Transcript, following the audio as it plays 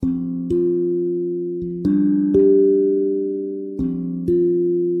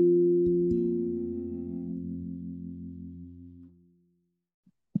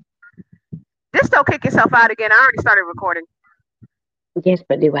kick yourself out again. I already started recording. Yes,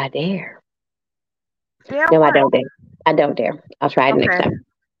 but do I dare? Dare No, I what? don't dare. I don't dare. I'll try it next Okay. time.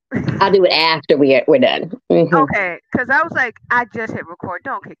 I'll do it after we're done. Okay. Because I was like, I just hit record.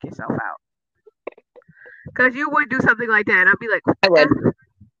 Don't kick yourself out. Because you would do something like that. And I'd be like, what I the F?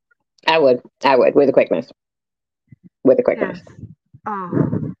 would. I would with a quickness. With a quickness. Yes.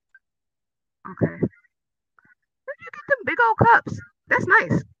 Oh, okay. Where'd you get them big old cups? That's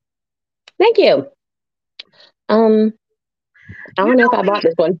nice. Thank you. I You don't know if I know bought me.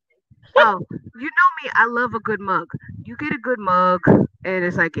 this one. Oh, you know me. I love a good mug. You get a good mug, and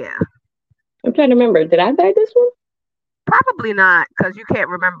it's like, yeah, I'm trying to remember. Did I buy this one? probably not, because you can't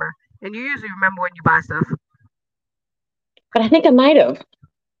remember, and you usually remember when you buy stuff. But I think I might have.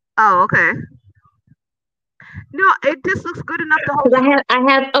 Oh, okay. No, it just looks good enough to hold Because you.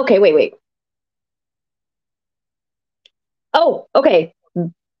 I have. Okay, wait. Oh, okay.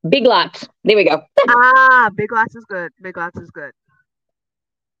 Big lots. There we go. Ah, Big Lots is good. Big Lots is good.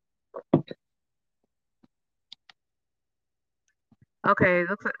 Okay, it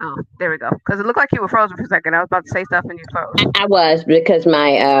looks like. Oh, there we go. Because it looked like you were frozen for a second. I was about to say stuff and you froze. I was because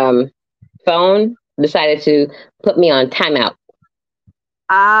my phone decided to put me on timeout.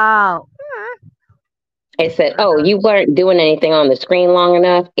 Oh, It said, "Oh, you weren't doing anything on the screen long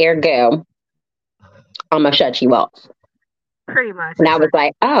enough. Ergo, I'm gonna shut you off." pretty much. And I was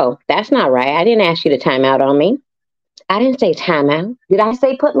like, "Oh, that's not right. I didn't ask you to time out on me. I didn't say timeout. Did I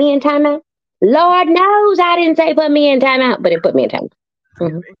say put me in timeout? Lord knows I didn't say put me in timeout, but it put me in timeout.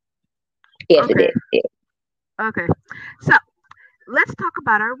 Excuse Mm-hmm. me. Yes, it Okay. did. It Okay. So let's talk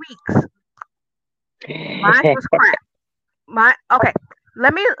about our weeks. Mine did. was crap. My okay.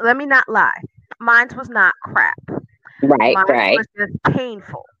 Let me not lie. Mine was not crap. Right, Mine right. was just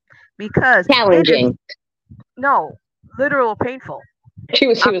painful because it is Challenging. no literal painful. She I'm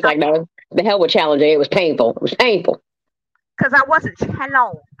was not like, no, the hell with challenging. It was painful. It was painful. because I wasn't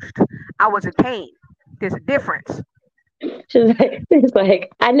challenged. I was in pain. There's a difference. She's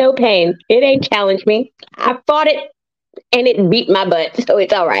like, I know pain. It ain't challenged me. I fought it and it beat my butt, so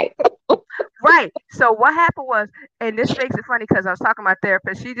it's all right. Right. So what happened was, and this makes it funny because I was talking to my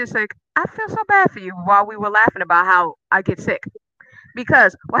therapist. She just like, I feel so bad for you while we were laughing about how I get sick.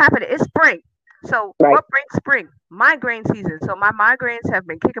 Because what happened is spring. So Right. what brings spring? Migraine season. So my migraines have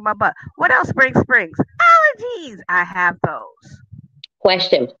been kicking my butt. What else brings springs? Allergies. I have those.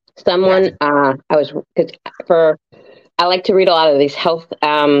 Question. Yes. Someone, I was, cause for, I like to read a lot of these health,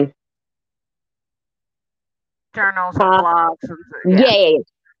 Journals and uh, blogs and yeah. yeah.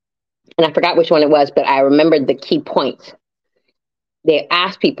 And I forgot which one it was, but I remembered the key points. They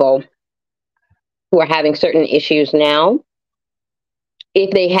asked people who are having certain issues now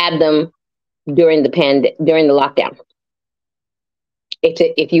if they had them during the lockdown.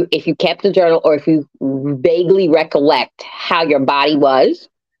 If you kept a journal or if you vaguely recollect how your body was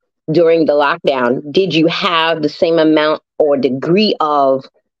during the lockdown, did you have the same amount or degree of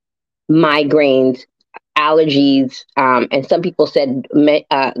migraines, allergies? And some people said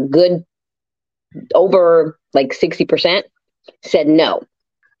good over like 60% said no.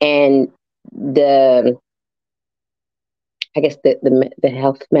 And the I guess the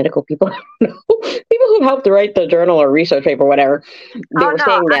health medical people, people who helped to write the journal or research paper, whatever, they Oh were no.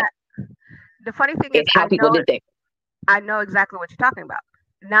 saying that The funny thing is, it's how people did things. I know exactly what you're talking about.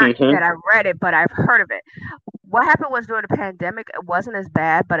 Not Hmm. that I read it, but I've heard of it. What happened was during the pandemic, it wasn't as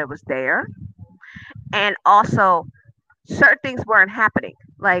bad, but it was there. And also, certain things weren't happening.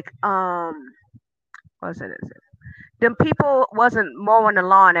 Like, what was it? Them people wasn't mowing the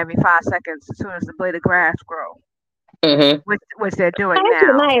lawn every 5 seconds as soon as the blade of grass grow, Hmm. which they're doing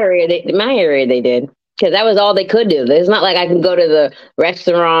Actually, now. my area, they did because that was all they could do. It's not like I can go to the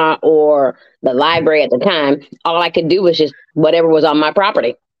restaurant or the library at the time. All I could do was just whatever was on my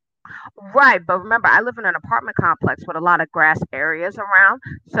property. Right, but remember, I live in an apartment complex with a lot of grass areas around,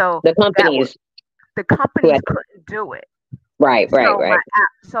 so The that was companies the who companies had couldn't do it. So right.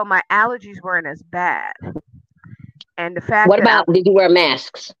 my allergies weren't as bad, and the fact What that about did you wear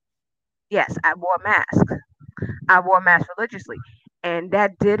masks? yes, I wore masks. I wore masks religiously, and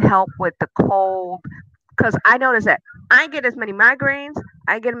that did help with the cold. Because I noticed that I didn't get as many migraines,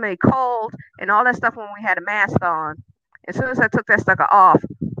 I didn't get as many colds, and all that stuff when we had a mask on. As soon as I took that sucker off,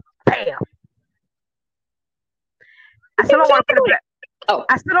 bam! I still don't want to put it Exactly. back. Oh,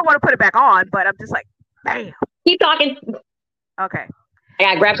 I still don't want to put it back on, but I'm just like, bam. keep talking. Okay, I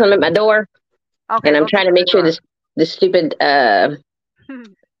gotta grab something at my door, okay, and I'm go get trying to to the make sure this stupid door.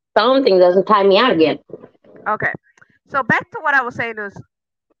 phone thing doesn't tie me out again. Okay, so back to what I was saying is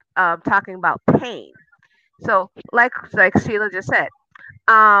talking about pain. So like Sheila just said,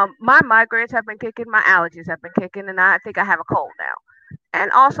 My migraines have been kicking, my allergies have been kicking, and I think I have a cold now.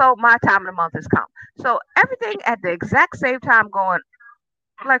 And also, my time of the month has come. So everything at the exact same time going,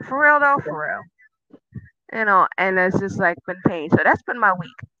 like for real though, for real. And it's just like been pain. So that's been my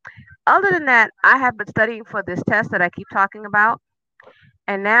week. Other than that, I have been studying for this test that I keep talking about.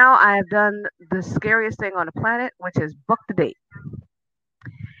 And now I have done the scariest thing on the planet, which is book the date.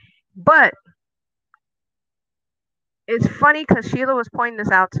 But it's funny because Sheila was pointing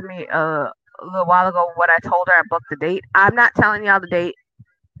this out to me a little while ago when I told her I booked the date. I'm not telling y'all the date.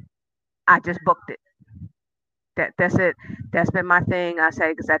 I just booked it. That's it. That's been my thing. I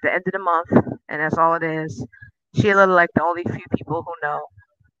say it's at the end of the month, and that's all it is. Sheila like the only few people who know,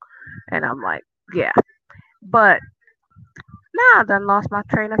 and I'm like, yeah. But now I done lost my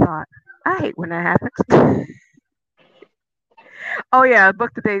train of thought. I hate when that happens. Oh yeah, I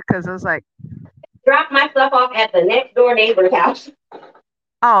booked the date because it was like, Drop my stuff off at the next door neighbor's house.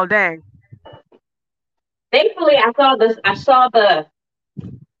 oh dang, Thankfully, I saw this. I saw the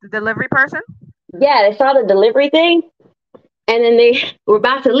the delivery person. yeah, I saw the delivery thing, and then they were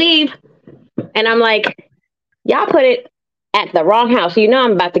about to leave, and I'm like, y'all put it at the wrong house. You know,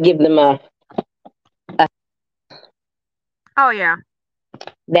 I'm about to give them a Oh yeah.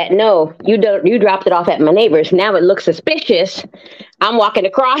 that no, you don't. You dropped it off at my neighbor's. Now it looks suspicious. I'm walking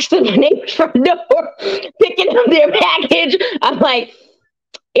across to my neighbor's front door, picking up their package. I'm like,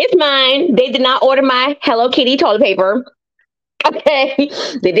 it's mine. They did not order my Hello Kitty toilet paper. Okay,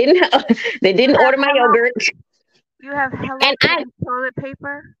 they didn't. They You didn't have order my Hello. yogurt, You have Hello and I. Kitty toilet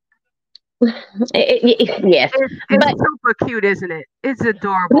paper. Yes, It's but super cute, isn't it? It's no,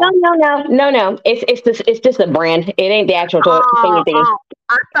 adorable. no, no, no, no. It's just a brand. It ain't the actual toilet Oh, thingy. oh,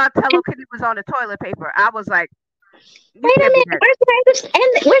 I thought And Hello Kitty was on the toilet paper. I was like, you wait a can't be minute, that.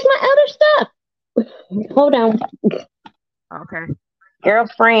 where's my other stuff? Hold on, Okay.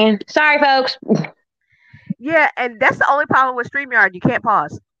 girlfriend. Sorry, folks. Yeah, and that's the only problem with StreamYard. You can't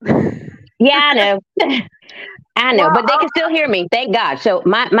pause. Yeah, I know. I know, Well, but they can still hear me. Thank God. So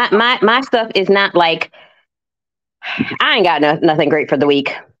my stuff is not like I ain't got nothing great for the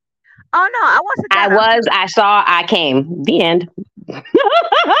week. oh no, I wasn't I done. I'm was, just I saw, I came. The end.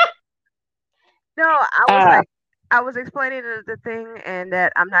 no, I was uh, like, I was explaining the thing, and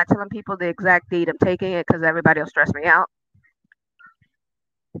that I'm not telling people the exact date I'm taking it because everybody will stress me out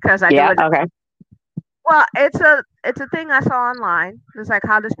because I do yeah. it. Okay. Well, it's a thing I saw online. It's like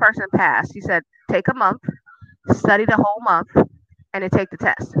how this person passed. He said, take a month, study the whole month, and then take the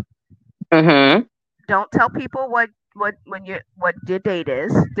test. Mm-hmm. Don't tell people what your date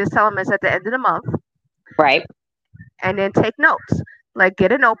is. Just tell them it's at the end of the month, Right. and then take notes. Like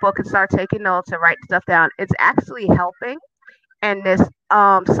get a notebook and start taking notes and write stuff down. It's actually helping. And this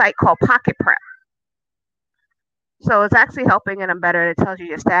site called Pocket Prep. So it's actually helping, and I'm better. It tells you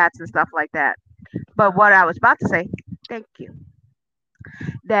your stats and stuff like that. But what I was about to say, thank you,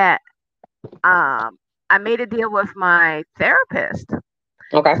 that I made a deal with my therapist,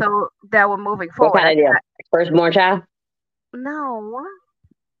 Okay. so that we're moving What forward. kind of deal? Firstborn child? No,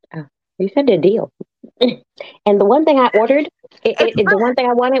 Oh, you said a deal. And the one thing I ordered, it's the one thing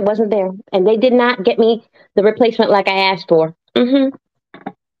I wanted wasn't there, and they did not get me the replacement like I asked for. Mm-hmm.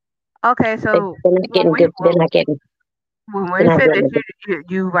 okay. So They're not when getting we good. They're not getting. when They're we not finish, getting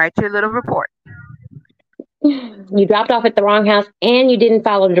you write your little report. it. You dropped off at the wrong house, and you didn't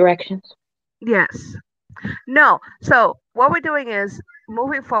follow the directions. Yes. No. So what we're doing is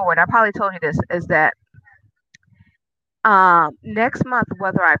moving forward. I probably told you this is that next month,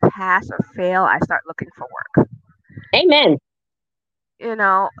 whether I pass or fail, I start looking for work. Amen.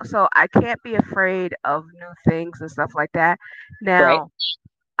 So I can't be afraid of new things and stuff like that. Right. Now,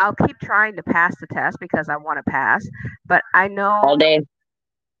 I'll keep trying to pass the test because I want to pass, but I All know day.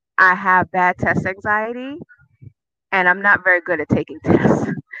 I have bad test anxiety, and I'm not very good at taking tests,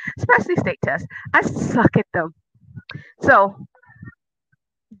 especially state tests. I suck at them. So,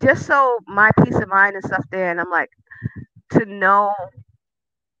 just so my peace of mind and stuff there, and I'm like, to know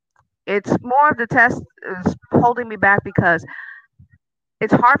it's more of the test is holding me back because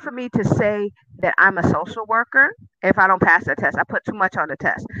it's hard for me to say that I'm a social worker if I don't pass the test. I put too much on the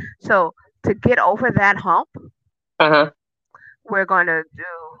test. So to get over that hump, Uh huh. we're going to do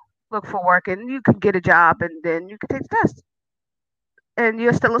look for work, and you can get a job, and then you can take the test, and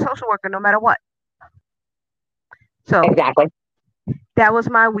you're still a social worker no matter what. So Exactly. that was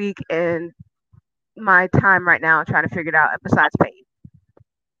my week and my time right now trying to figure it out. Besides pain,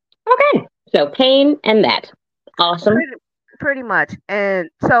 Okay. So pain and that. Awesome. pretty pretty much. And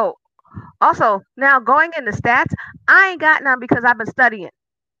so also now going into stats, I ain't got none because I've been studying.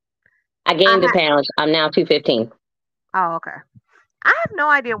 I I gained the had pounds. I'm now 215. oh okay. I have no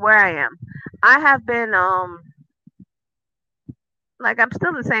idea where I am. I have been like I'm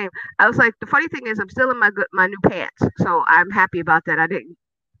still the same. I was like the funny thing is I'm still in my new pants, so I'm happy about that. I didn't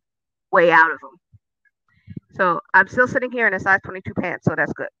way out of them, so I'm still sitting here in a size 22 pants, so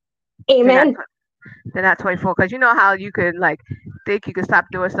that's good. They're not Amen. they're not 24 because you know how you can like think you can stop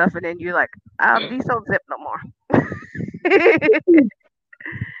doing stuff and then you're like these don't zip no more.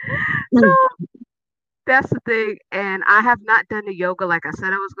 So that's the thing, and I have not done the yoga like I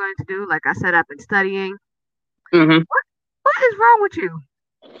said I was going to do. Like I said, I've been studying. Hmm. What is wrong with you?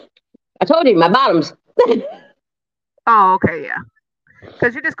 I told you my bottoms. Oh, okay, yeah.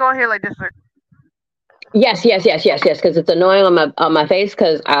 Because you just go in here like this. Yes, yes, yes, yes, yes. Because it's annoying on my face.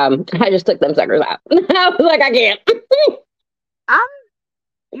 Because I just took them suckers out. I was like, I can't. I'm.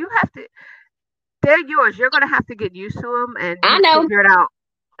 You have to. They're yours. You're gonna have to get used to them, and I you'll know. figure it out.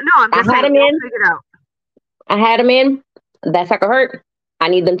 No, I'm I just had saying them you'll in. figure it out. I had them in. That sucker hurt. I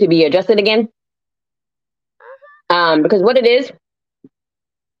need them to be adjusted again. Because what it is,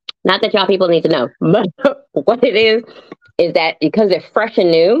 not that y'all people need to know, but what it is that because they're fresh and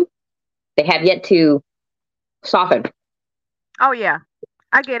new, they have yet to soften, Oh yeah,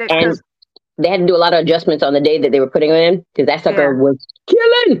 I get it. and Cause they had to do a lot of adjustments on the day that they were putting them in because that sucker yeah. was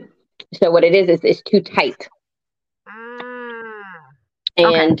killing. So what it is it's too tight, Mm,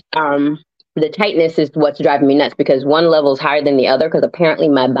 okay. and the tightness is what's driving me nuts because one level is higher than the other because apparently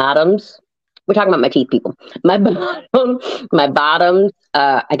my bottoms. We're talking about my teeth, people. My bottom, my bottoms.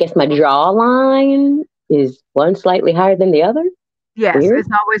 I guess my jawline is one slightly higher than the other. Yes, Weird. it's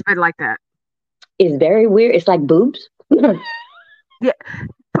always been like that. It's very weird. It's like boobs. Yeah,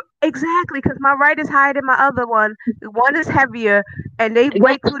 exactly. Cause my right is higher than my other one. One is heavier, and they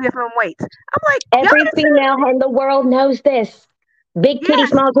weigh two different weights. I'm like, y'all Every the female in the world knows this. Big same. titty, Yes,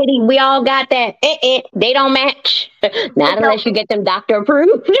 small titty, we all got that. They don't match. they Not don't. unless you get them doctor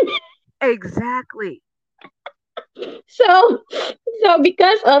approved. Exactly. so, so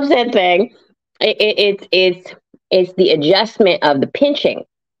because of said thing, it's the adjustment of the pinching,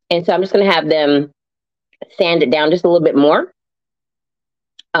 and so I'm just gonna have them sand it down just a little bit more,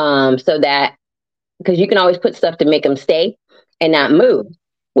 so that because you can always put stuff to make them stay and not move,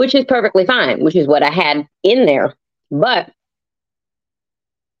 which is perfectly fine, which is what I had in there, but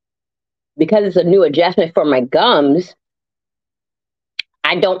because it's a new adjustment for my gums,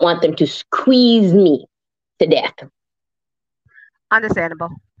 I don't want them to squeeze me to death. Understandable.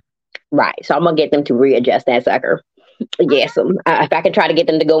 Right. So I'm gonna get them to readjust that sucker. Yes. If I can try to get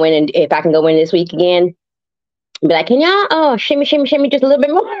them to go in, and if I can go in this week again, be like, can y'all shimmy, shimmy, shimmy just a little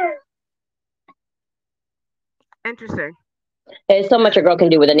bit more? Interesting. There's so much a girl can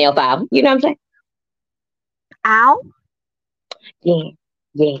do with a nail file. You know what I'm saying? Ow. Yeah.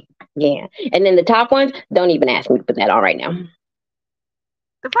 Yeah. Yeah. And then the top ones, don't even ask me to put that on right now.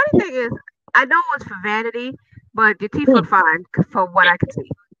 The funny thing is, I know it was for vanity, but your teeth look fine for what I can see.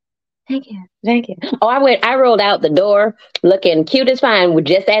 Thank you. Thank you. Oh, I rolled out the door looking cute as fine with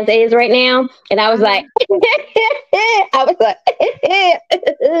just as is right now. And I was like, Hmm. I was like,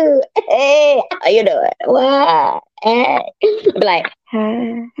 hey, how you doing? What? Hey. Be like,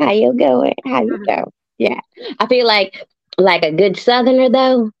 hi, how you going? How you Hmm. going? Yeah. I feel like a good southerner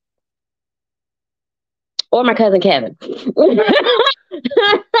though, or my cousin Kevin. Cause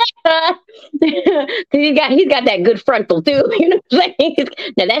he's got that good frontal too. You know what I'm saying?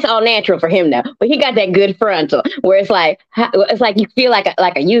 Now that's all natural for him now, but he got that good frontal where it's like you feel like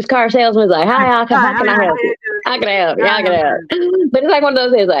a used car salesman's like, hi, how can I help you? How can I help you? How can I help you? But it's like one of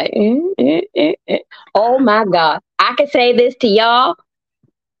those things like, oh my God, I can say this to y'all.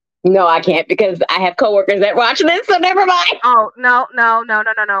 No, I can't because I have coworkers that watch this, so never mind. Oh no, no, no,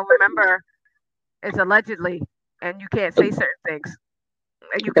 no, no, no. Remember, it's allegedly, and you can't say certain things.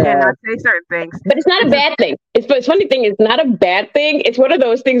 And you Uh, cannot say certain things. but it's not a This is bad thing. It's funny thing. It's not a bad thing. It's one of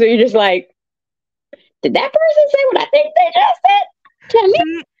those things where you're just like, did that person say what I think they just said to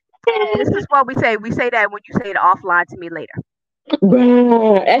see, this is what we say. We say that when you say it offline to me later. me?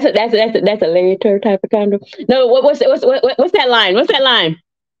 Bruh, that's a later type of kind of. No, what's that line? What's that line?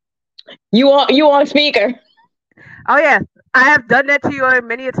 You on speaker? Oh yeah, I have done that to you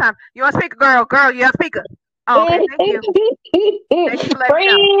many a time. You want speaker, girl? Girl, you have speaker. Oh, okay. Thank you. Thank you for letting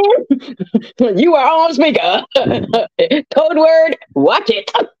me know. Friend, you are on speaker. Code word. Watch it.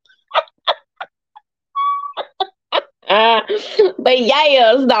 Uh, but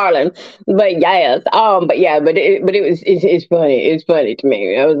yes, darling. But yes. But yeah. But it's funny. It's funny to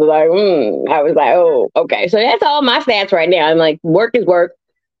me. I was like, oh, okay. So that's all my stats right now. I'm like, work is work.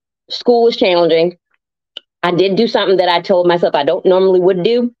 School is challenging. I did do something that I told myself I don't normally would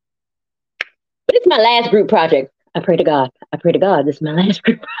do, but it's my last group project. I pray to God. I pray to God. This is my last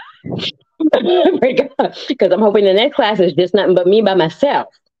group. I pray to God because I'm hoping the next class is just nothing but me by myself.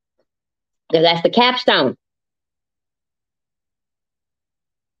 Because that's the capstone.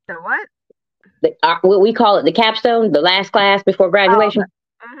 The what? What we call it, the capstone, the last class before Oh, okay. graduation.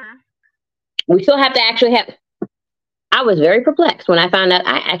 Hmm. We still have to actually have. I was very perplexed when I found out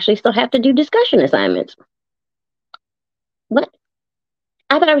I actually still have to do discussion assignments. What?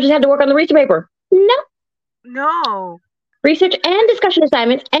 I thought I just had to work on the research paper. No, No. research and discussion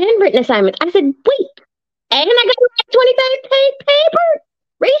assignments and written assignments. I said, wait, and I got to write 25-page paper.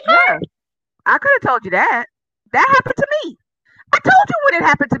 Yeah. Research? I could have told you that. That happened to me. I told you when it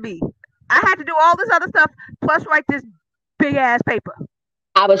happened to me. I had to do all this other stuff plus write this big ass paper.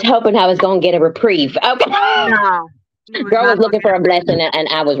 I was hoping I was going to get a reprieve. Okay. No, you was Girl not was gonna looking get for a a blessing, reprieve. and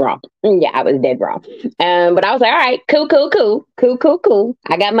I was wrong. Yeah, I was dead wrong. But I was like, all right, cool.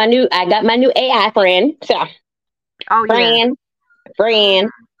 I got my new AI friend. So, Oh yeah. friend, friend.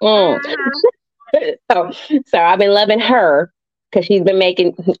 Mm. Hmm. so, so I've been loving her because she's been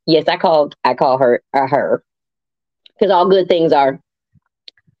making. Yes, I call her a her because all good things are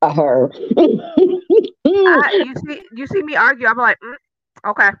a her. You see me argue. I'm like,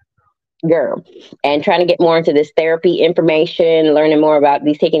 okay. Girl, and trying to get more into this therapy information, learning more about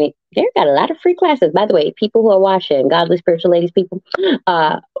these taking. They've got a lot of free classes, by the way. People who are watching, godly spiritual ladies, people.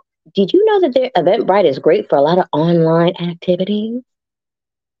 Uh, did you know that their Eventbrite is great for a lot of online activities?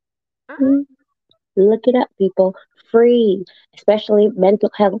 Hmm. Mm, look it up, people. Free, especially mental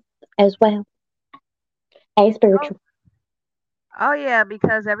health as well as Oh, spiritual. oh yeah,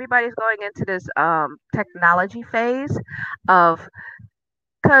 because everybody's going into this technology phase of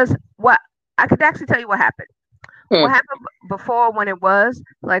because what I could actually tell you what happened. What Hmm. happened before when it was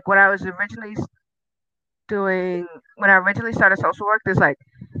like when I was originally doing when I originally started social work. There's like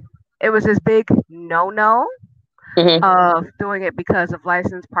it was this big no Hmm. of doing it because of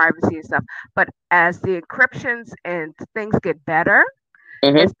license privacy and stuff. But as the encryptions and things get better,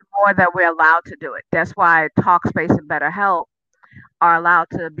 Hmm. it's more that we're allowed to do it. That's why Talkspace and BetterHelp are allowed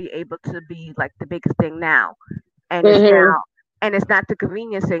to be able to be like the biggest thing now. And it's Hmm. now and it's not the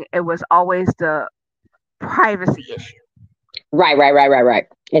convenience thing. It was always the privacy issue. Right.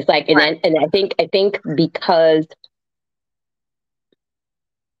 It's like, Right. and I think because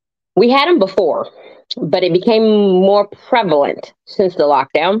we had them before, but it became more prevalent since the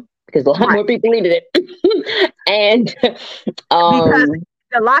lockdown because a lot Right. more people needed it. and Because um,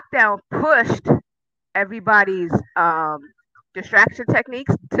 the lockdown pushed everybody's distraction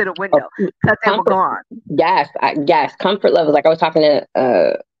techniques to the oh, window because they were comfort, gone. yes, comfort levels. Like I was talking to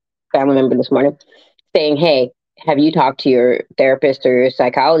a family member this morning, saying, "Hey, have you talked to your therapist or your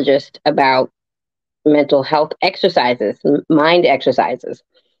psychologist about mental health exercises, mind exercises?"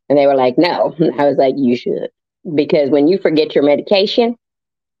 And they were like, "No." I was like, "You should." Because when you forget your medication,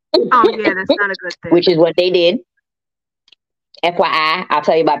 Oh yeah, that's not a good thing. which is what they did. FYI, I'll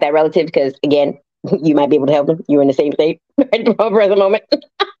tell you about that relative because again, you might be able to help them. You're in the same state at the present moment.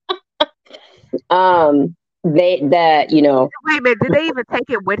 They you know, Wait a minute, did they even take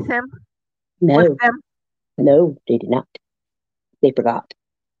it with him? With no, them? no, they did not. They forgot.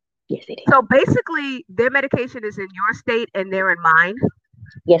 Yes, they did. So basically, their medication is in your state and they're in mine.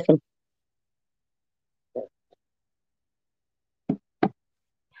 Yes,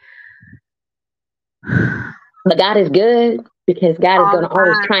 but God is good because God is All going the to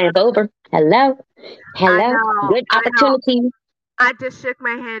always time. triumph over. Hello, I hello, know, good I know. opportunity. I just shook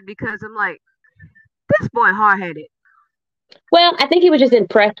my head because I'm like, this boy hard headed. Well, I think he was just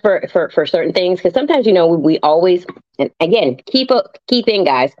impressed for certain things because sometimes we always, and again, keep a key thing,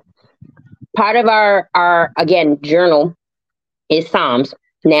 guys. Part of our again journal is Psalms.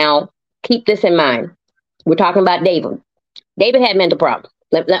 Now, keep this in mind. We're talking about David. David had mental problems.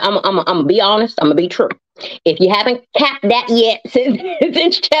 I'm gonna be honest. I'm gonna be true. If you haven't capped that yet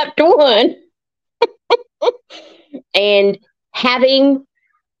since chapter one, and having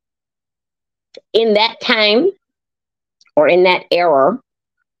in that time or in that era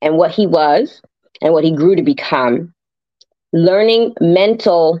and what he was and what he grew to become, learning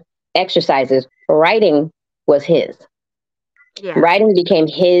mental exercises, writing was his. Yeah. Writing became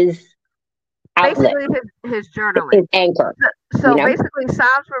his outlet, Basically, his journaling. his anchor. You So know, basically,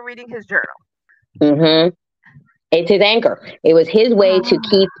 Psalms were reading his journal. hmm it's his anchor. It was his way to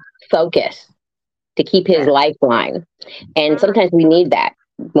keep focus, to keep his Yeah. lifeline. And Mhm. sometimes we need that.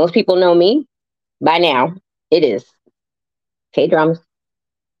 Most people know me by now. It is K dramas,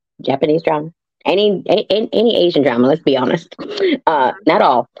 Japanese drama, any Asian drama. Let's be honest. Mhm. Not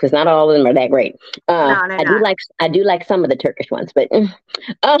all, because not all of them are that great. No, they're not. I do like some of the Turkish ones, but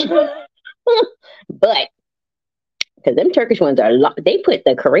but Because them Turkish ones are long. They put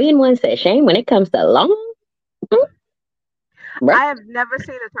the Korean ones to shame when it comes to long. Mm, I bruh. have never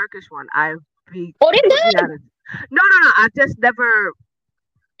seen a Turkish one. I be Oh, they're completely good. honest. No, no, no. I just never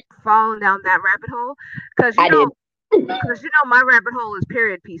fallen down that rabbit hole because I did. my rabbit hole is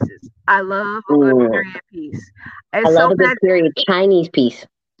period pieces. I love a good Mm, period piece. I It's love so a good bad. period Chinese piece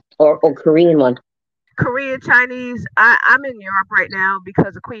or Korean one. Korean, Chinese. I'm in Europe right now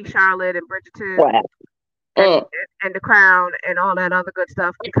because of Queen Charlotte and Bridgerton Wow. and Mm. and The Crown and all that other good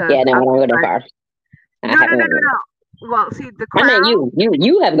stuff. Because Yeah, no, I'm I don't just go that like, far. I no, no, haven't no, gone that no, far. no. Well, see, The I meant Crown. you.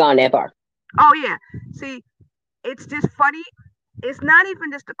 You have gone that far. Oh yeah. See, it's just funny. It's not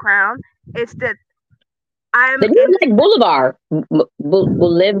even just The Crown. It's that I'm Then in. you like Boulevard.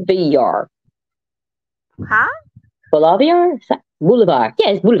 Bolivar. Huh? Bolivar? Boulevard.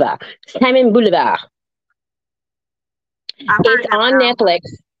 Yes, Boulevard. Simon Boulevard. I've heard It's that on now. Netflix.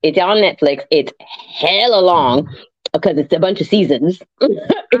 It's on Netflix. It's hella long because it's a bunch of seasons.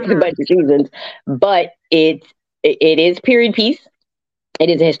 It's a Hmm. bunch of seasons, but it is period piece. It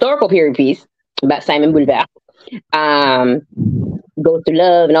is a historical period piece about Simon Boulevard. Um, goes through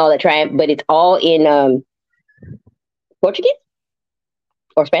love and all that triumph, but it's all in Portuguese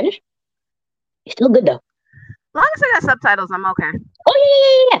or Spanish. It's still good though. As long as I got subtitles, I'm okay. Oh yeah,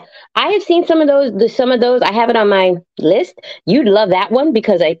 yeah, yeah, yeah. I have seen some of those. Some of those. I have it on my list. You'd love that one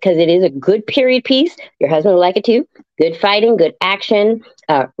because it is a good period piece. Your husband will like it too. Good fighting, good action,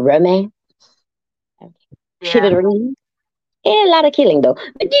 romance, Yeah. chivalry, and a lot of killing though.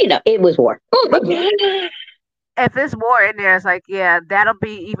 But it was war. If there's war in there, it's like, yeah, that'll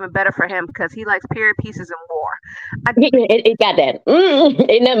be even better for him because he likes period pieces and war. I, It got that.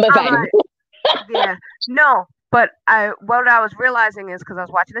 Ain't nothing but I'm fighting. like, yeah, no. But what I was realizing is because I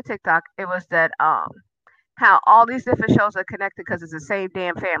was watching a TikTok, it was that how all these different shows are connected because it's the same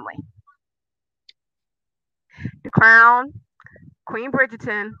damn family. The Crown, Queen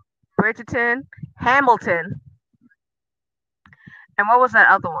Bridgerton, Hamilton, and what was that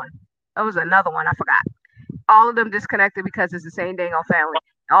other one? It was another one I forgot. All of them disconnected because it's the same dang old family.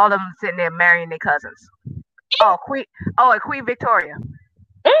 All of them sitting there marrying their cousins. Oh, Queen. Oh, and Queen Victoria.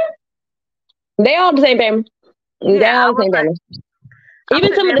 They all the same family. They Yeah, all the same family. I'm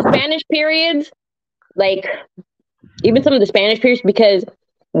Even sitting some of there the Spanish periods, like even some of the Spanish periods, because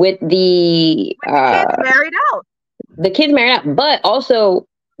with with the kids married out. the kids married out, but also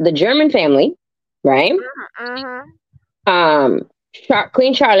the German family, right? Mm-hmm.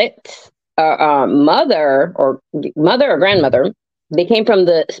 Queen Charlotte's mother or grandmother, they came from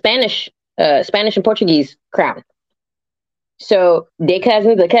the Spanish and Portuguese crown. So their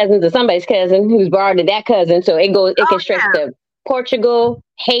cousins, the cousins of somebody's cousin, who's borrowed to that cousin. So it Oh can stretch yeah. to Portugal,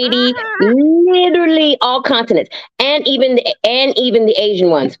 Haiti, Mm-hmm. literally all continents, and even the Asian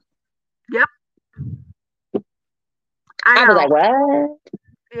ones. Yep, I I was know. like, what?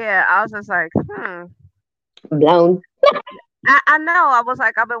 Yeah, I was just like, hmm. Blown. I know. I was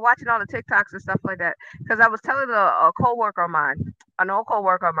like, I've been watching all the TikToks and stuff like that because I was telling a coworker of mine, an old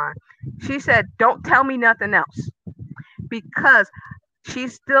coworker of mine. She said, "Don't tell me nothing else," because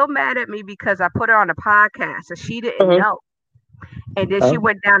she's still mad at me because I put her on a podcast and she didn't Mm-hmm. know, and then she Oh,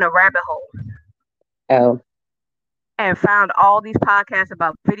 went down a rabbit hole oh. and found all these podcasts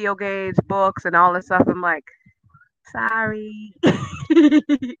about video games, books, and all this stuff. I'm like, sorry.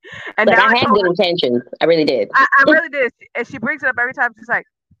 And Like now I I had told good her, intentions. I really did. I really did, and she brings it up every time. She's like,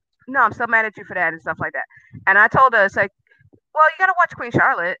 "No, I'm so mad at you for that and stuff like that." And I told her, it's like, "Well, you gotta watch Queen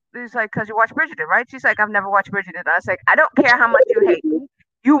Charlotte." It's like, "Cause you watch Bridgerton, right?" She's like, "I've never watched Bridgerton." I was like, "I don't care how much you hate me,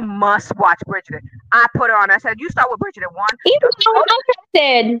 you must watch Bridgerton." I put her on. I said, "You start with Bridgerton one. Even Don't you though go to I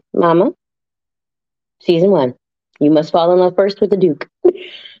said, Mama, season one, you must fall in love first with the Duke.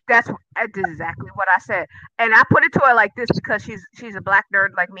 that's exactly what I said." And I put it to her like this because she's a black nerd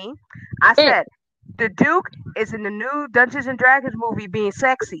like me. I Mm. said, "The Duke is in the new Dungeons and Dragons movie being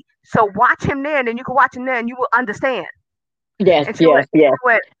sexy. So watch him there, and then you can watch him there, and you will understand." Yes, And yes, yes. she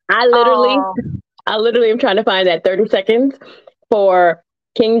went, I literally, "Oh, I literally am trying to find that 30 seconds for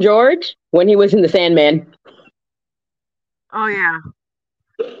King George when he was in the Sandman. oh yeah,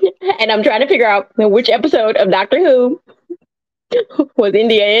 And I'm trying to figure out which episode of Doctor Who was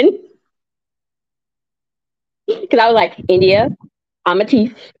India in. Because I was like, India,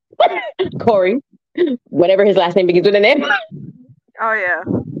 Amatif, Corey, whatever his last name begins with an M. oh yeah."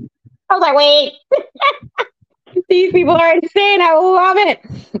 I was like, wait, these people are insane. I love it.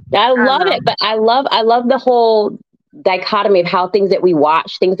 I I love know. it. But I love the whole dichotomy of how things that we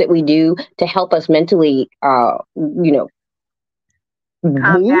watch, things that we do to help us mentally,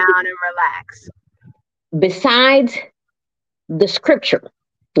 Calm move down and relax. besides the scripture.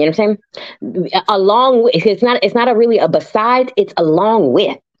 You know what I'm saying? Along with, it's not a really a besides, it's along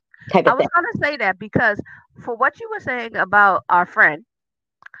with type I of was thing. gonna say that because for what you were saying about our friend,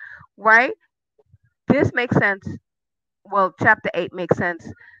 right? This makes sense. Well, chapter 8 makes sense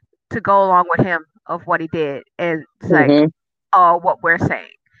to go along with him of what he did. And it's like, Hmm. what we're saying.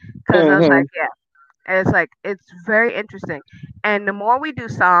 Because I was like, Hmm. yeah. And it's like, it's very interesting. And the more we do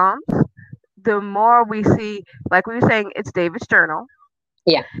Psalms, the more we see, like we were saying, it's David's journal.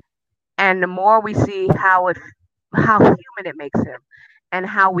 Yeah. And the more we see how human it makes him and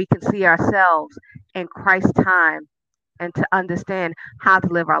how we can see ourselves in Christ's time and to understand how to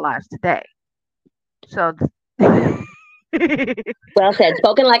live our lives today. So, Well said.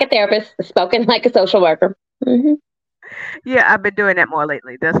 Spoken like a therapist, spoken like a social worker. Hmm. yeah, I've been doing that more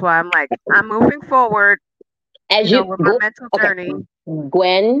lately. That's why I'm like, I'm moving forward, As you with my go, mental okay. journey.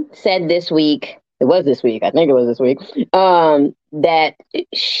 Gwen said this week, it was this week, I think it was this week, that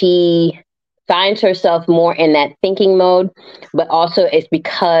she finds herself more in that thinking mode, but also it's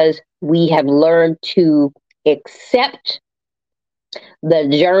because we have learned to accept the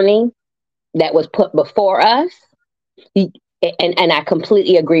journey that was put before us. And I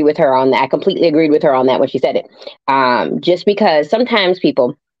completely agree with her on that. I completely agreed with her on that when she said it. Just because sometimes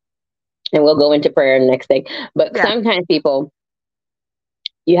people, and we'll go into prayer the next thing, but Yeah, sometimes people,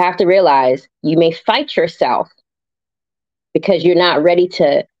 you have to realize you may fight yourself because you're not ready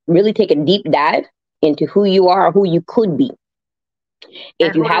to really take a deep dive into who you are or who you could be. If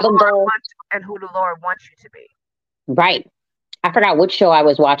and you have a goal, who the Lord wants you to be. right? I forgot which show I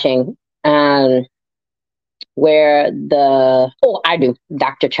was watching, um, where the, oh, I do,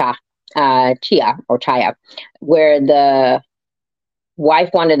 Dr. Chia or Chaya, where the wife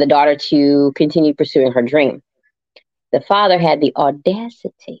wanted the daughter to continue pursuing her dream. The father had the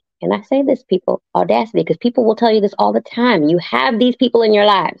audacity, and I say this, people, audacity, because people will tell you this all the time. You have these people in your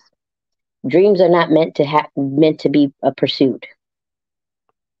lives. Dreams are not meant to be pursued.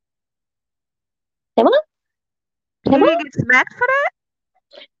 Say what? Say He didn't what? get smacked for that?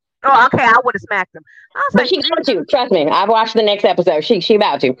 Oh, okay, I would have smacked him. I was But like, she's about Jesus. to. Trust me. I've watched the next episode. She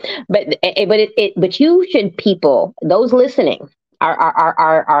about to. But you should, people, those listening,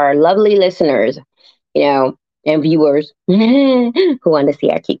 our lovely listeners, you know, and viewers who want to see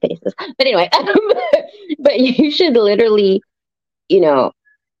our cute faces. But anyway, but you should literally, you know,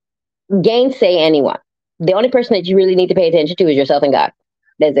 gainsay anyone. The only person that you really need to pay attention to is yourself and God.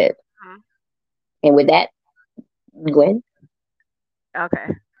 That's it. Mhm. And with that, Gwen, Okay.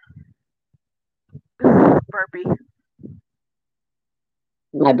 Burpee.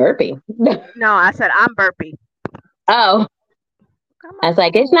 my burpee. No, I said I'm burpee. Oh, Come I on, was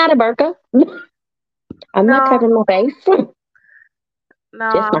like, boo it's boo. not a burqa. I'm not No, covering my face. no,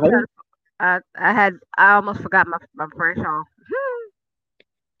 Just I'm trying mine. to. I almost forgot my French on.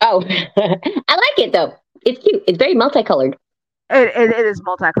 Oh, I like it though. It's cute. It's very multicolored. It is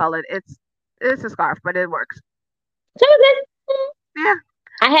multicolored. It's a scarf, but it works. So it's good. Yeah.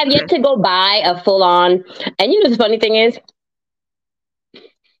 I have yet Okay. to go buy a full on. And you know the funny thing is,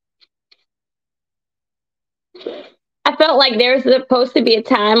 I felt like there's supposed to be a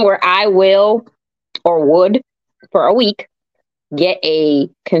time where I will or would for a week get a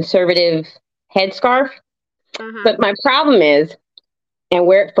conservative headscarf. Mhm. But my problem is, and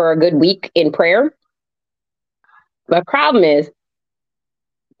wear it for a good week in prayer. My problem is,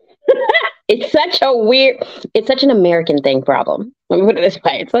 it's such a weird, it's such an American thing problem. Let me put it this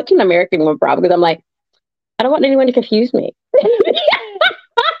way. It's such an American one problem because I'm like, I don't want anyone to confuse me.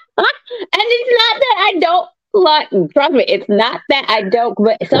 And it's not that I don't like, trust me, it's not that I don't,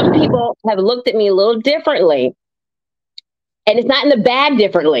 but some people have looked at me a little differently. And it's not in the bad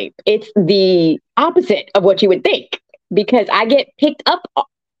differently. It's the opposite of what you would think. Because I get picked up,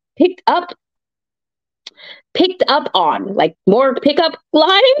 picked up on, like more pickup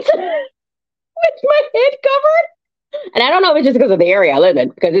lines with my head covered. And I don't know if it's just because of the area I live in,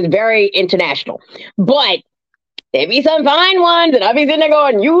 because it's very international. But there be some fine ones, and I'll be sitting there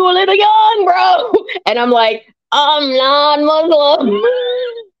going, "You a little young, bro," and I'm like, "I'm non-Muslim."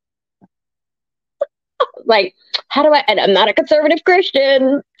 Like, how do I? And I'm not a conservative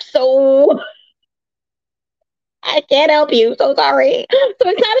Christian, so I can't help you. So sorry. So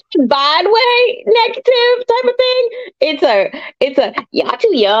it's not a bad way, negative type of thing. It's a y'all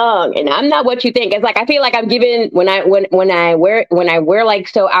too young, and I'm not what you think. It's like I feel like I'm giving when I wear like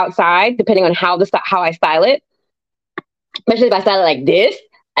so outside, depending on how I style it, especially if I style it like this,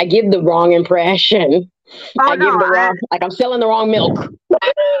 I give the wrong impression. Oh I no, give the wrong, like I'm selling the wrong milk.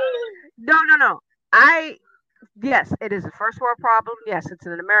 no. I Yes, it is a first world problem. Yes, it's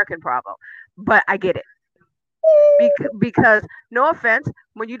an American problem, but I get it. Because no offense,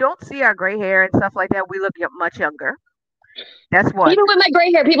 when you don't see our gray hair and stuff like that, we look much younger. That's one. Even with my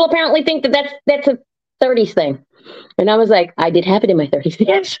gray hair, people apparently think that that's a 30s thing. And I was like, I did have it in my 30s.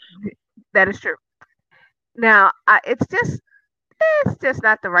 Yes. That is true. Now, it's just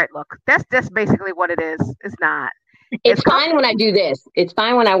not the right look. That's just basically what it is. It's not. It's It's fine when I comfortable. do this. It's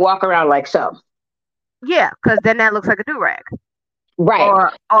fine when I walk around like so. Yeah, because then that looks like a do rag Right.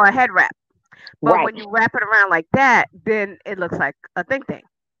 or a head wrap. But Right. when you wrap it around like that, then it looks like a thing thing.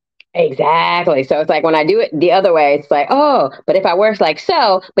 Exactly. So it's like when I do it the other way, it's like, oh, but if I wear it like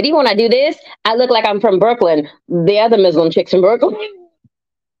so, but even when I do this, I look like I'm from Brooklyn. The other Muslim chicks from Brooklyn.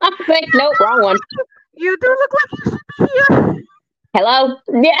 I'm like, nope, wrong one. You do look like you should be here. Hello?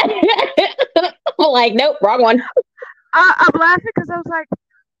 Yeah. I'm like, nope, wrong one. I'm laughing because I was like,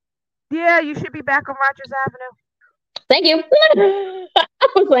 yeah, you should be back on Rogers Avenue. Thank you. I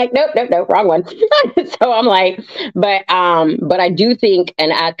was like, nope, nope, nope, wrong one. So I'm like, but I do think,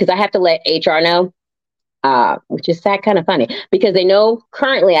 and because I have to let HR know, which is that kind of funny because they know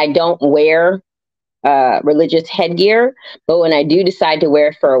currently I don't wear religious headgear, but when I do decide to wear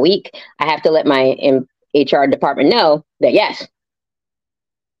it for a week, I have to let my HR department know that yes,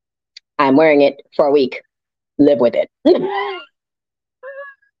 I'm wearing it for a week. Live with it.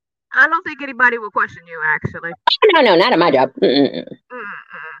 I don't think anybody will question you, actually. No, no, not at my job. Mm-mm.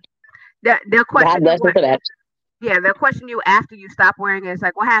 They'll question God you bless them when, for that. yeah, they'll question you after you stop wearing it. It's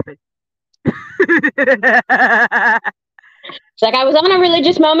like, what happened? It's like I was on a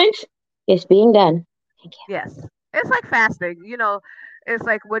religious moment. It's being done. Thank Yes, it's like fasting. It's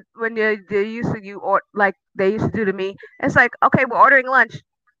like when they used to you or like they used to do to me. It's like, okay, we're ordering lunch.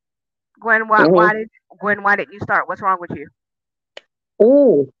 Gwen, you. Why didn't you start? What's wrong with you?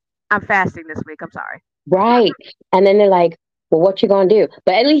 Ooh, I'm fasting this week. I'm sorry. right. And then they're like, "Well, what you gonna do?"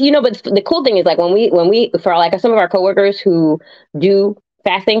 But at least you know. But the cool thing is, like when we for like some of our coworkers who do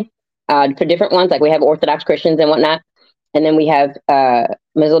fasting for different ones, like we have Orthodox Christians and whatnot, and then we have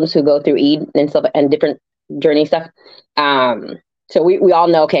Muslims who go through Eid and stuff and different journey stuff. Um, so we all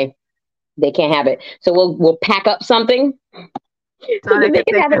know, okay, they can't have it. So we'll pack up something So so they that they can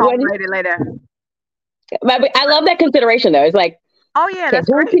can take have it it home when. later. But I love that consideration though. It's like, Oh yeah, okay, that's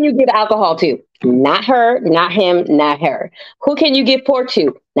who great. can you give alcohol to? Not her, not him, not her. Who can you give pork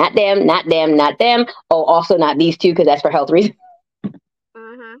to? Not them, not them, not them. Oh, also not these two because that's for health reasons.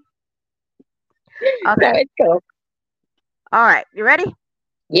 Hmm. So Okay. it's cool. All right. You ready?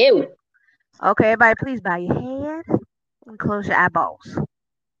 You. Okay, everybody, please bow your head and close your eyeballs.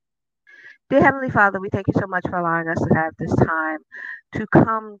 Dear Heavenly Father, we thank you so much for allowing us to have this time to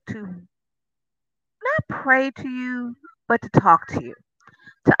come to not pray to you, but to talk to you,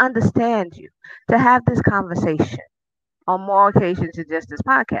 to understand you, to have this conversation on more occasions than just this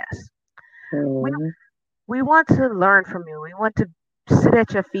podcast. We Mhm. we want to learn from you. We want to sit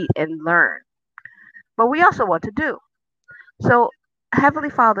at your feet and learn, but we also want to do. So, Heavenly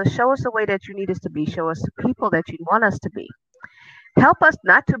Father, show us the way that you need us to be. Show us the people that you want us to be. Help us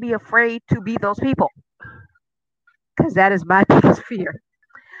not to be afraid to be those people, because that is my biggest fear.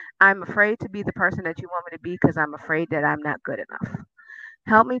 I'm afraid to be the person that you want me to be because I'm afraid that I'm not good enough.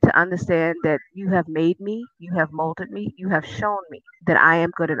 Help me to understand that you have made me, you have molded me, you have shown me that I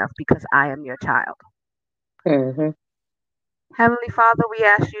am good enough because I am your child. Mhm. Heavenly Father, we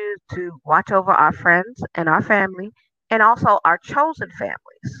ask you to watch over our friends and our family and also our chosen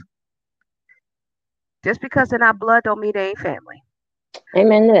families. Just because they're not blood don't mean they ain't family.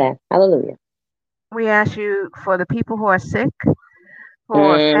 Amen to that. Hallelujah. We ask you for the people who are sick, who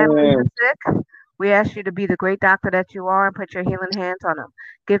are families Mm, are sick. We ask you to be the great doctor that you are and put your healing hands on them.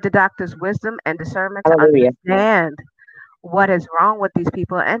 Give the doctors wisdom and discernment to hallelujah. understand what is wrong with these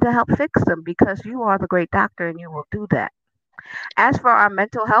people and to help fix them because you are the great doctor and you will do that. As for our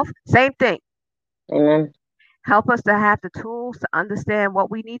mental health, same thing. Amen. Help us to have the tools to understand what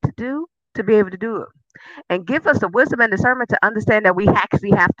we need to do to be able to do it. And give us the wisdom and discernment to understand that we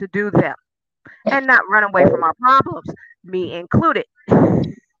actually have to do them and not run away from our problems, me included.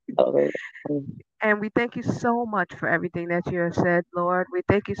 Hallelujah. And we thank you so much for everything that you have said, Lord. We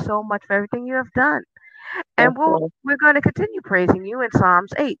thank you so much for everything you have done. Yes, And Lord. we're going to continue praising you in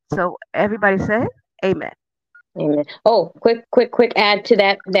Psalms 8. So everybody say amen. Amen. Oh, quick add to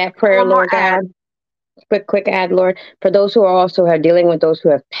that prayer, One more Lord ad. God. Quick add, Lord, for those who are also are dealing with those who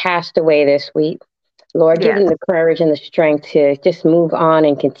have passed away this week. Lord, give Yes, them the courage and the strength to just move on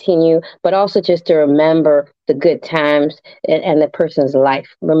and continue, but also just to remember the good times and the person's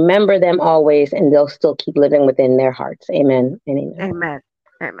life. Remember them always, and they'll still keep living within their hearts. Amen and amen. amen.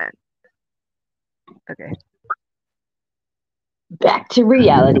 Amen. Okay. Back to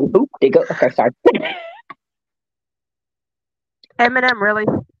reality. Oop, they go. Okay, sorry. Eminem, really?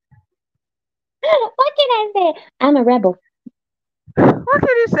 What can I say? I'm a rebel. What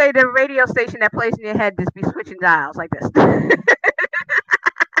can you say? The radio station that plays in your head just be switching dials like this.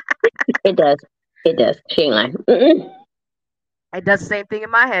 It does. It does. She ain't lying. Mm-mm. It does the same thing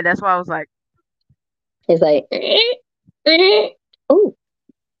in my head. That's why I was like, It's like, ooh,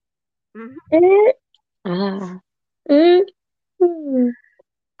 hmm ah, mm, mm.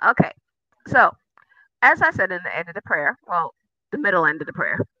 okay. So, as I said in the end of the prayer, well, the middle end of the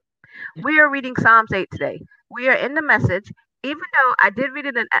prayer, we are reading Psalms 8 today. We are in the message, even though I did read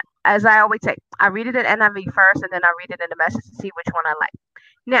it in, as I always say, I read it in NIV first and then I read it in the message to see which one I like.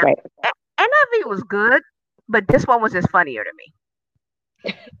 Now, Right. NIV was good, but this one was just funnier to me.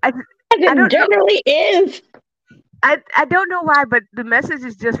 I, As I it don't know. generally is. I don't know why, but the message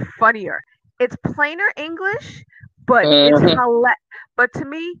is just funnier. It's plainer English, but Hmm. but to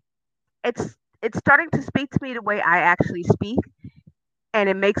me, it's starting to speak to me the way I actually speak, and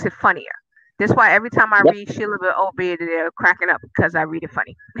it makes it funnier. That's why every time I Yep. read Sheila the Obeid, they're cracking up because I read it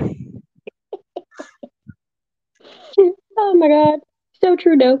funny. Oh my God. So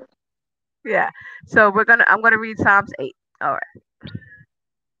true, though. Yeah. So I'm gonna read Psalms 8. All right.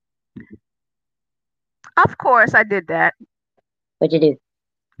 Of course, I did that. What you do?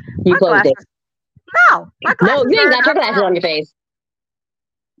 You My closed it. glasses. No, my No, glasses you are ain't in got the your other glasses on room. your face.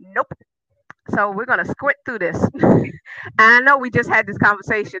 Nope. So we're gonna squint through this. And I know we just had this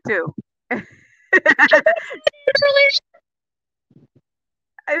conversation too.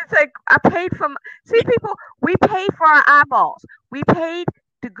 It's like I paid for. See, people, we paid for our eyeballs. We paid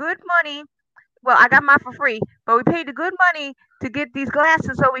the good money. Well, I got mine for free, but we paid the good money to get these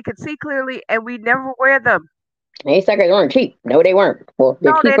glasses so we could see clearly, and we never wear them. These suckers weren't cheap. No, they weren't. Well,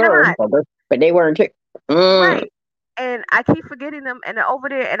 they're No, they're cheaper, not. but they weren't cheap. Mm. Right. And I keep forgetting them, and they're over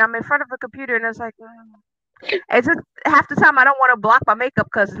there, and I'm in front of a computer, and it's like, it's just half the time I don't want to block my makeup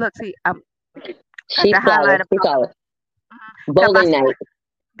because look, see, I'm got the She's flawless. highlighter She's powder, flawless. got my Bowling night.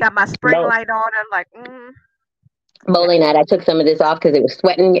 got my spring Bowl, light on. I'm like, yeah, bowling night. I took some of this off because it was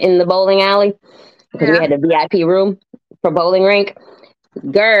sweating in the bowling alley because we yeah. had a VIP room for bowling rink.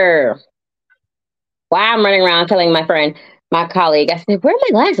 Girl, why I'm running around telling my friend, my colleague, I said, "Where are my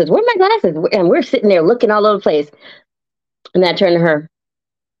glasses? Where are my glasses?" And we're sitting there looking all over the place. And then I turned to her.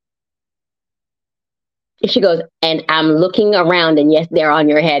 She goes, and I'm looking around, and yes, they're on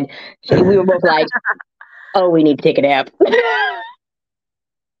your head. We were both like, "Oh, we need to take a nap."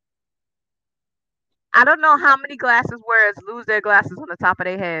 I don't know how many glasses wearers lose their glasses on the top of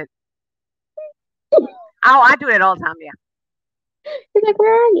their head. Oh, I do that all the time. Yeah. He's like,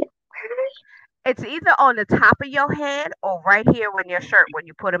 "Where are you?" It's either on the top of your head or right here when your shirt when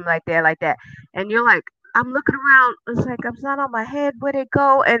you put them like there like that, and you're like, I'm looking around. It's like it's not on my head. Where'd it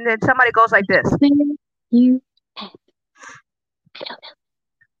go? And then somebody goes like this. Where you?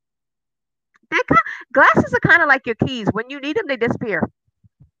 Glasses are kind of like your keys. When you need them, they disappear.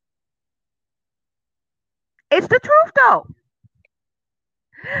 It's the truth though.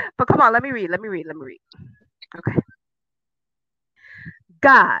 But come on, let me read. Let me read. Let me read. Okay.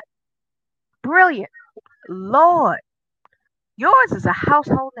 God, brilliant, Lord, yours is a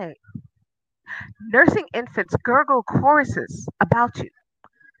household name. Nursing infants gurgle choruses about you.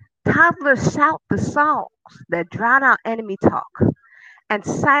 Toddlers shout the songs that drown out enemy talk and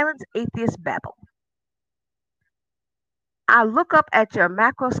silence atheist babble. I look up at your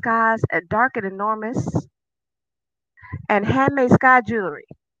macro skies and dark and enormous and handmade sky jewelry,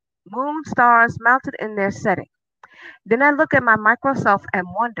 moon stars mounted in their setting. Then I look at my micro self and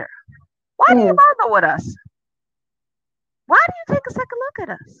wonder, why do you Mm. bother with us? Why do you take a second look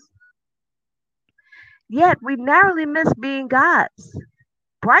at us? Yet we narrowly miss being gods,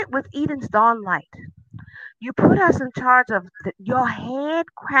 bright with Eden's dawn light. You put us in charge of your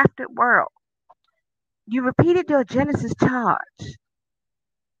handcrafted world. You repeated your Genesis charge,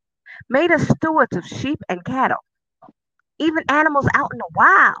 made us stewards of sheep and cattle, even animals out in the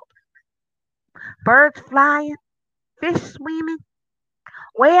wild, birds flying, fish swimming,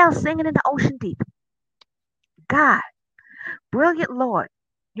 whales singing in the ocean deep. God, brilliant Lord,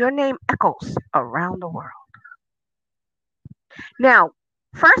 your name echoes around the world. Now,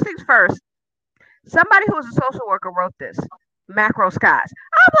 first things first, somebody who was a social worker wrote this, Macro Skies.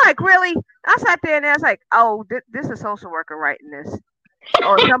 I'm like, really? I sat there and I was like, oh, this is a social worker writing this.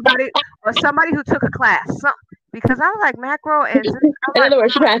 Or somebody who took a class. Because I was like, macro is, I'm In like, other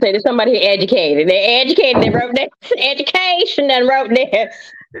words, she's trying to say there's somebody educated. They're educated. They wrote this education and wrote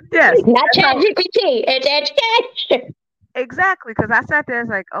this. yes. Not And Chat so GPT. It's education. exactly, because I sat there, it's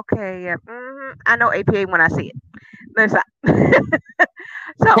like, okay, yeah, I know APA when I see it. Listen.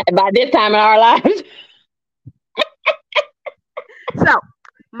 So By this time in our lives. So,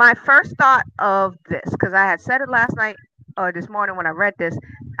 my first thought of this, because I had said it last night or this morning when I read this,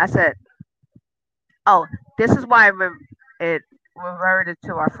 I said, "Oh, this is why it reverted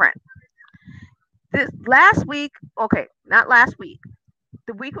to our friend." This last week, okay, not last week,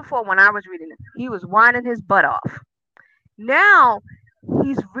 the week before when I was reading it, he was whining his butt off. Now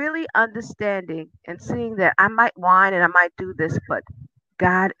he's really understanding and seeing that I might whine and I might do this, but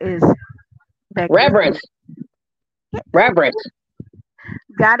God is magnificent. Reverence, reverence,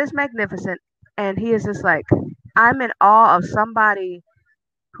 God is magnificent, and He is just like, I'm in awe of somebody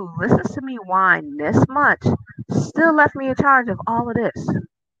who listens to me whine this much, still left me in charge of all of this.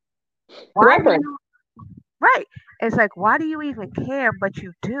 Why do reverence. you, right? It's like, why do you even care? But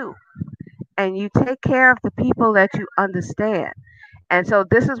you do. And you take care of the people that you understand. And so,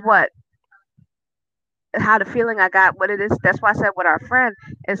 this is how the feeling I got, what it is. That's why I said with our friend,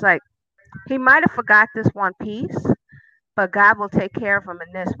 it's like, he might have forgot this one piece, but God will take care of him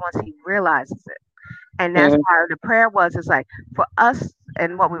in this once he realizes it. And that's Mm-hmm, why the prayer was, it's like for us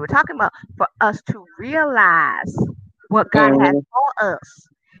and what we were talking about, for us to realize what God has mm-hmm, for us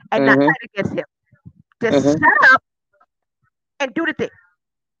and not mm-hmm, fight against him. Just mm-hmm. shut up and do the thing.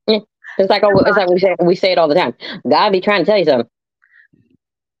 Yeah. It's like we say it all the time. God be trying to tell you something.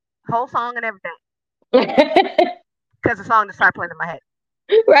 Whole song and everything. Because the song just started playing in my head.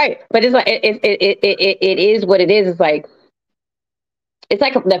 Right, but it's like it is what it is. It's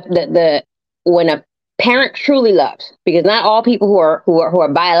like the when a parent truly loves, because not all people who are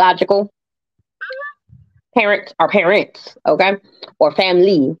biological parents are parents, okay, or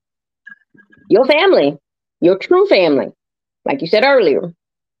family. Your family, your true family, like you said earlier,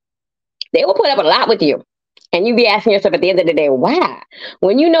 they will put up a lot with you, and you be asking yourself at the end of the day, why?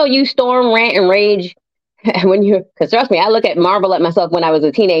 When you know you storm, rant, and rage, when you, because trust me, I look at marvel at myself when I was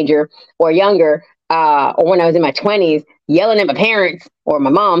a teenager or younger, or when I was in my 20s, yelling at my parents or my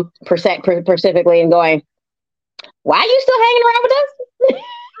mom specifically, and going, "Why are you still hanging around with us?"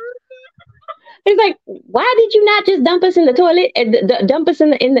 It's like, why did you not just dump us in the toilet and dump us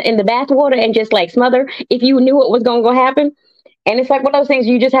in the bath water and just like smother if you knew what was going to happen? And it's like one of those things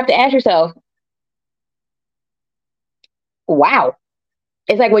you just have to ask yourself, wow.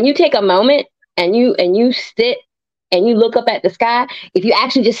 It's like when you take a moment and you sit and you look up at the sky, if you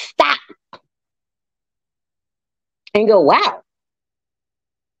actually just stop and go, wow,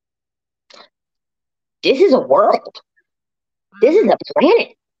 this is a world. This is Hmm. a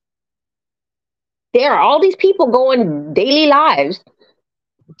planet. There are all these people going daily lives,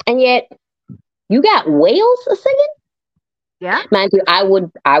 and yet you got whales a singing. Yeah, Mind you,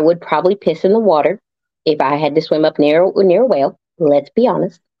 I would probably piss in the water if I had to swim up near a whale. Let's be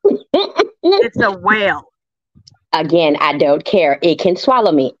honest. it's a whale. Again, I don't care. It can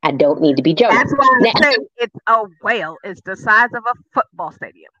swallow me. I don't need to be joked. That's why I Now, say it's a whale. It's the size of a football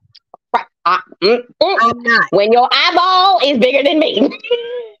stadium. I'm not. when your eyeball is bigger than me,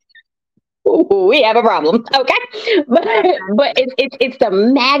 we have a problem. Okay, but Exactly. it's the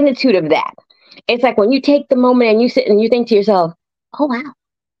magnitude of that. It's like when you take the moment and you sit and you think to yourself, "Oh wow,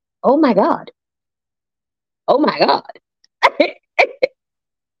 oh my god, oh my god."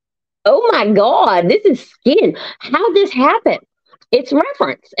 Oh my god, this is skin. How this happened? It's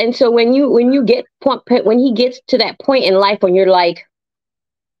reference. And so when you get when he gets to that point in life when you're like,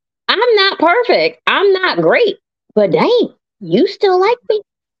 I'm not perfect, I'm not great, but dang, you still like me.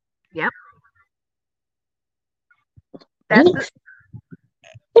 Yep. That's the.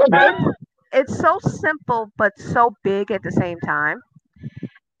 Thanks. It's it's so simple but so big at the same time,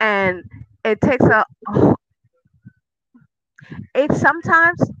 and it takes a. It's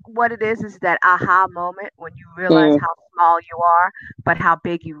sometimes what it is that aha moment when you realize Mm, how small you are, but how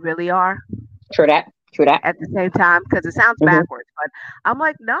big you really are true that. True that. at the same time. Because it sounds Hmm. backwards, but I'm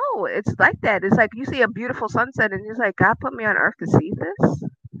like, no, it's like that. It's like you see a beautiful sunset, and you're like, God put me on earth to see this.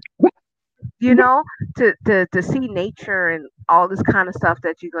 You know, to see nature and all this kind of stuff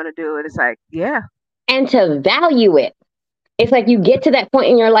that you're gonna do. And it's like, yeah, And to value it. It's like you get to that point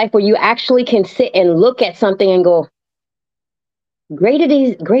in your life where you actually can sit and look at something and go, greater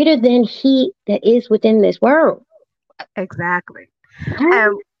than he that is within this world. exactly.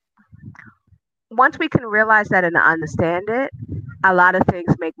 And What? once we can realize that and understand it, a lot of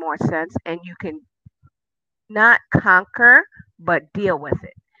things make more sense, and you can not conquer, but deal with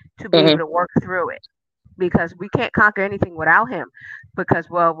it to be able Hmm. to work through it. Because we can't conquer anything without him, because,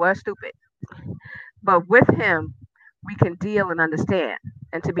 well, we're stupid. But with him, we can deal and understand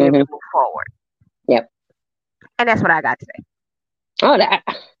and to be able Hmm. to move forward. Yep. And that's what I got today. Oh,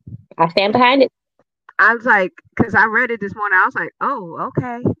 I stand behind it. I was like, because I read it this morning, I was like, oh,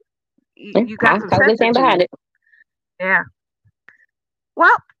 okay. Yeah, You got I some totally sense stand into behind this. it. Yeah.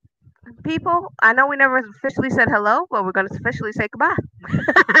 Well, people, I know we never officially said hello, but we're going to officially say goodbye.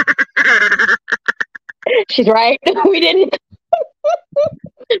 She's right. We didn't.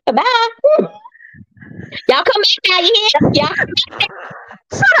 Bye. Y'all come back now. You hear? Y'all.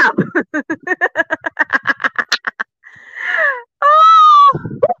 Shut up. Oh,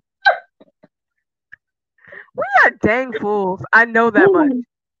 we are dang fools. I know that much.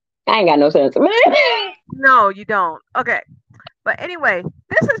 I ain't got no sense. No, you don't. Okay. But anyway,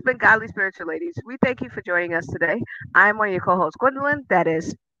 this has been Godly Spiritual Ladies. We thank you for joining us today. I'm one of your co hosts, Gwendolyn. That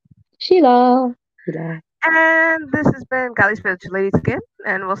is. Sheila. Sheila. And this has been Godly Spiritual Ladies again.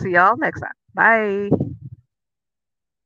 And we'll see y'all next time. Bye.